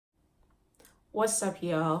What's up,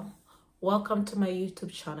 y'all? Welcome to my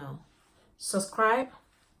YouTube channel. Subscribe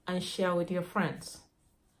and share with your friends.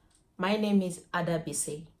 My name is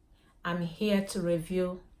Adabisi. I'm here to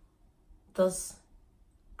review this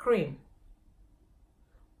cream,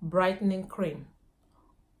 brightening cream,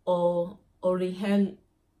 or OLEHENRIKSEN.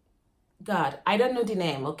 God, I don't know the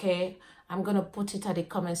name, okay? I'm gonna put it at the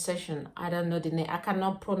comment section. I don't know the name. I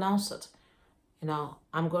cannot pronounce it. You know,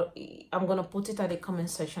 I'm gonna put it at the comment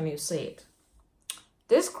section. You see it.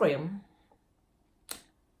 This cream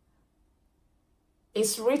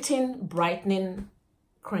is written brightening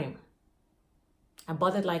cream. I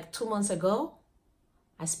bought it like 2 months ago.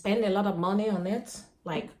 I spent a lot of money on it.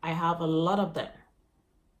 Like, I have a lot of them.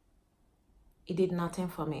 It did nothing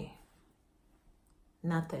for me.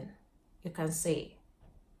 Nothing. You can see.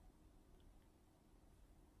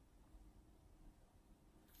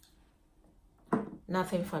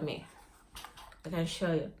 Nothing for me. I can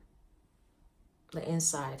show you the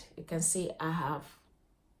inside. You can see I've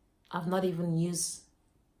not even used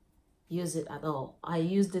it at all. I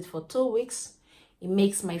used it for 2 weeks. It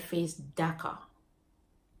makes my face darker.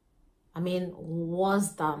 I mean, worse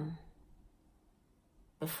than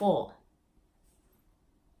before.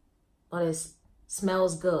 But it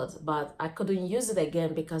smells good, but I couldn't use it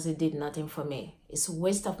again because it did nothing for me. It's a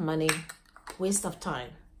waste of money, waste of time.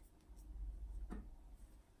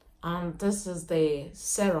 And this is the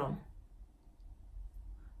serum.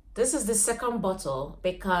 This is the second bottle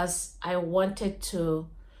because I wanted to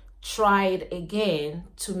try it again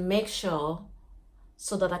to make sure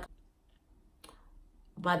so that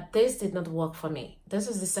but this did not work for me. This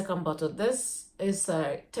is the second bottle. This is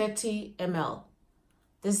 30 ml.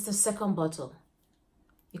 This is the second bottle.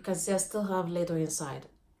 You can see I still have ladle inside.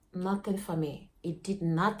 Nothing for me. It did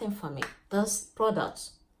nothing for me. This product,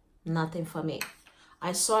 nothing for me.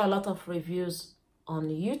 I saw a lot of reviews on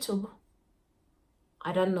YouTube.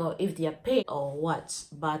 I don't know if they are paid or what,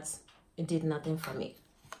 but it did nothing for me.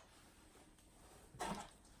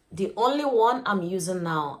 The only one I'm using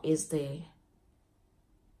now is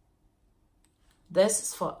this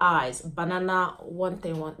is for eyes, banana,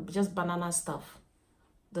 just banana stuff.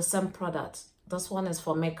 The same product. This one is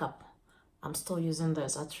for makeup. I'm still using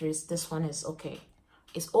this. At least this one is okay.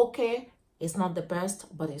 It's okay. It's not the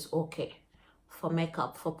best, but it's okay for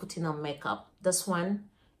makeup, for putting on makeup. This one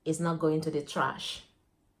is not going to the trash.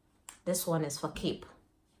 This one is for keep.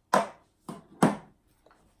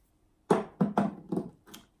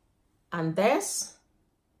 And this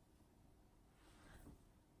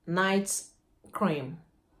night cream,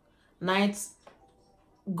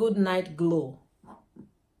 good night glow.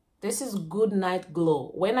 This is good night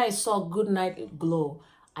glow. When I saw good night glow,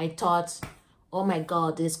 I thought, oh my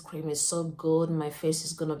God, this cream is so good. My face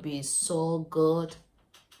is gonna be so good.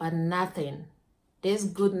 But nothing. This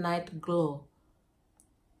good night glow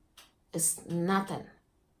is nothing.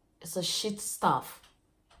 It's a shit stuff.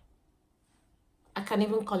 I can't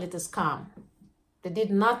even call it a scam. They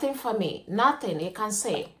did nothing for me. Nothing, you can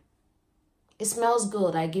say. It smells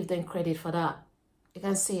good. I give them credit for that. You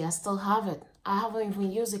can see I still have it. I haven't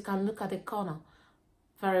even used it. You can look at the corner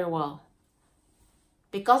very well.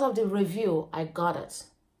 Because of the review, I got it.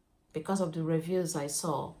 Because of the reviews I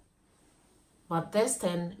saw. But this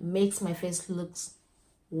thing makes my face look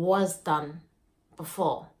worse than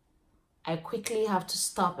before. I quickly have to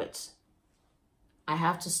stop it. I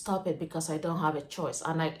have to stop it because I don't have a choice.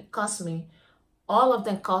 And it cost me, all of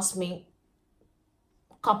them cost me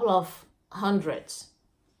a couple of hundreds.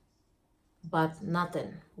 But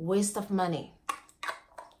nothing. Waste of money.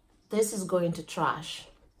 This is going to trash.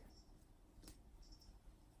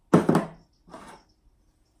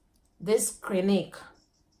 This Clinique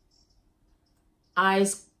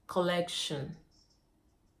eyes collecting,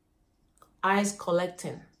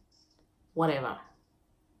 whatever.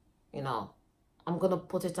 You know, I'm gonna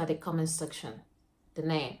put it at the comment section. The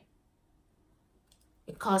name.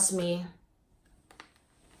 It cost me.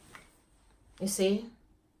 You see?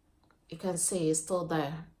 You can see it's still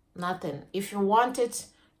there. Nothing. If you want it,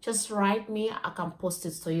 just write me. I can post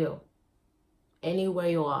it to you. Anywhere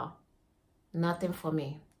you are. Nothing for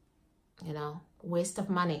me. You know, waste of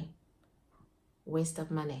money. Waste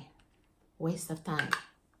of money. Waste of time.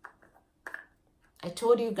 I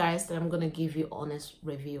told you guys that I'm going to give you honest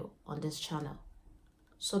review on this channel.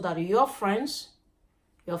 So that your friends,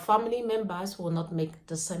 your family members will not make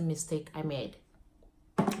the same mistake I made.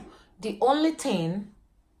 The only thing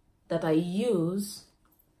that I use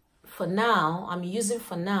for now, I'm using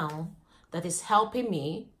for now, that is helping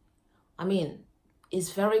me, I mean,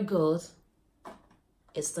 is very good,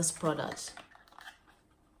 is this product.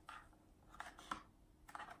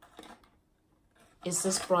 It's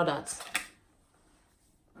this product.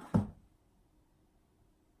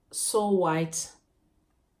 So White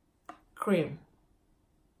cream,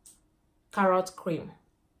 carrot cream,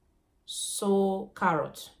 so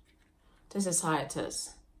carrot. This is how it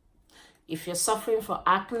is. If you're suffering from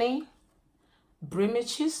acne,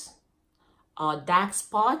 blemishes, or dark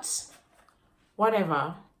spots,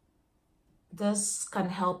 whatever, this can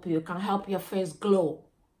help you. It can help your face glow.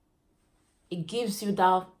 It gives you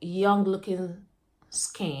that young looking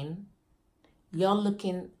skin, young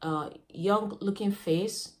looking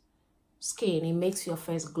face, skin. It makes your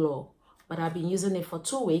face glow. But I've been using it for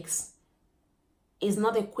 2 weeks. It's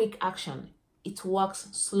not a quick action. It works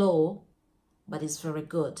slow, but it's very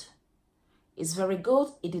good. It's very good.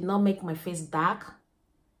 It did not make my face dark.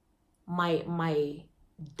 My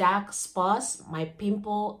dark spots, my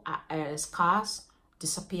pimple scars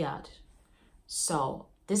disappeared. So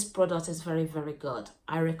this product is very, very good.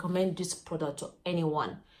 I recommend this product to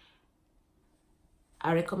anyone.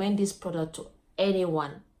 I recommend this product to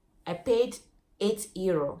anyone. I paid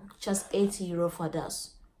 €8, just €8 for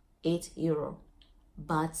this. €8,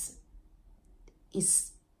 but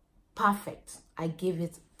it's perfect. I give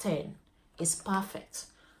it 10. It's perfect.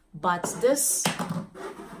 But this,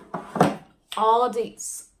 all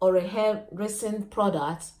these OLEHENRIKSEN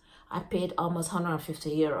products, I paid almost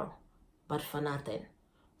 €150, but for nothing.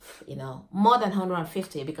 You know, more than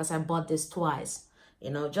 150 because I bought this twice.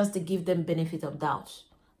 You know, just to give them benefit of doubt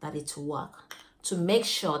that it will work. To make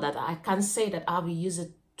sure that I can say that I will use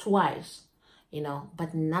it twice, you know,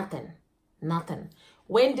 but nothing.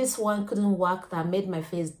 When this one couldn't work, that made my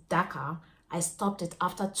face darker, I stopped it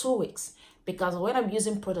after 2 weeks. Because when I'm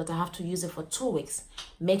using product, I have to use it for 2 weeks.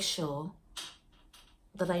 Make sure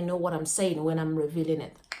that I know what I'm saying when I'm revealing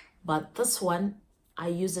it. But this one, I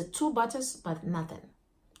used it 2 bottles, but nothing.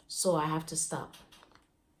 So I have to stop.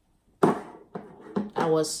 I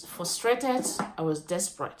was frustrated. I was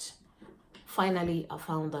desperate. Finally, I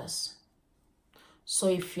found this. So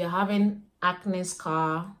if you're having acne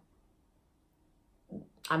scar,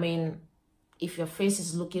 I mean, if your face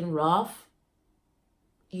is looking rough,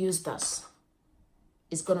 use this.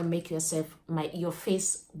 It's gonna make your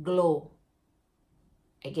face glow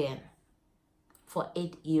again for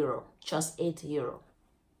 €8, just €8.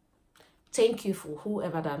 Thank you for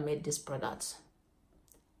whoever that made this product,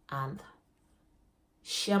 and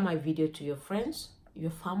share my video to your friends,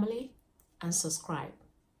 your family, and subscribe.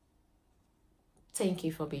 Thank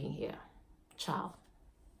you for being here. Ciao.